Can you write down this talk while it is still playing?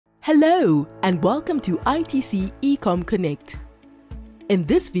Hello and welcome to ITC ecomConnect. In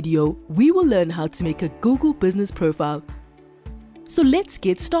this video, we will learn how to make a Google business profile. So let's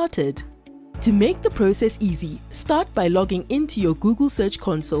get started. To make the process easy, start by logging into your Google Search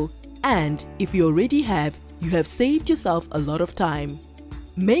Console, and if you already have, you have saved yourself a lot of time.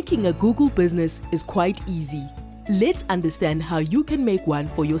 Making a Google business is quite easy. Let's understand how you can make one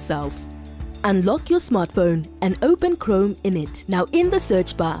for yourself. Unlock your smartphone and open Chrome in it. Now in the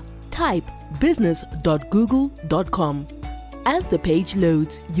search bar, type business.google.com. As the page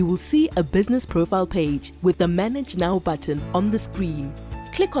loads, you will see a business profile page with the Manage Now button on the screen.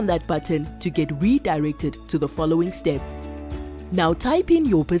 Click on that button to get redirected to the following step. Now type in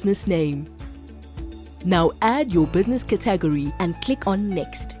your business name. Now add your business category and click on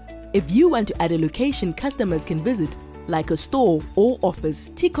Next. If you want to add a location customers can visit, like a store or office,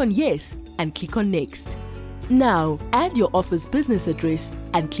 tick on Yes and click on Next. Now, add your office business address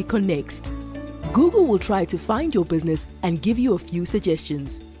and click on Next. Google will try to find your business and give you a few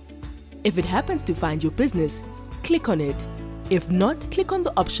suggestions. If it happens to find your business, click on it. If not, click on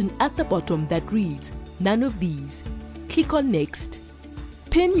the option at the bottom that reads, None of these. Click on Next.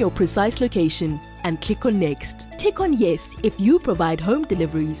 Pin your precise location and click on Next. Tick on Yes if you provide home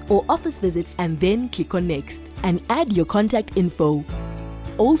deliveries or office visits and then click on Next. And add your contact info.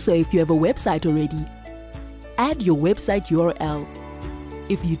 Also, if you have a website already, add your website URL.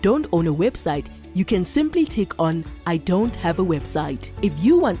 If you don't own a website, you can simply tick on I don't have a website. If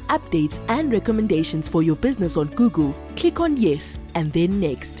you want updates and recommendations for your business on Google, click on Yes and then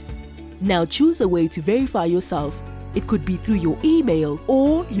Next. Now choose a way to verify yourself. It could be through your email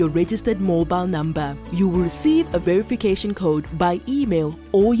or your registered mobile number. You will receive a verification code by email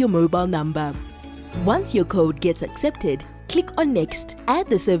or your mobile number. Once your code gets accepted, click on Next, add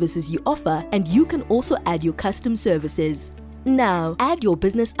the services you offer, and you can also add your custom services. Now, add your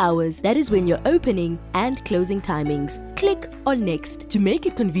business hours, that is when you're opening and closing timings. Click on Next. To make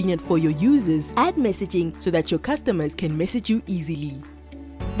it convenient for your users, add messaging so that your customers can message you easily.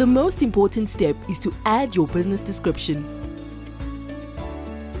 The most important step is to add your business description.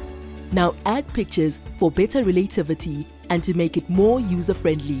 Now add pictures for better relativity and to make it more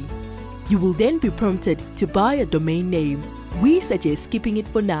user-friendly. You will then be prompted to buy a domain name. We suggest skipping it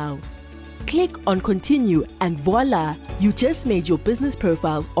for now. Click on Continue and voila, you just made your business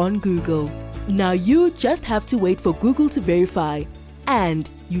profile on Google. Now you just have to wait for Google to verify, and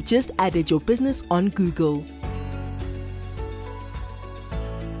you just added your business on Google.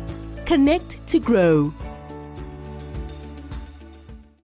 Connect to grow.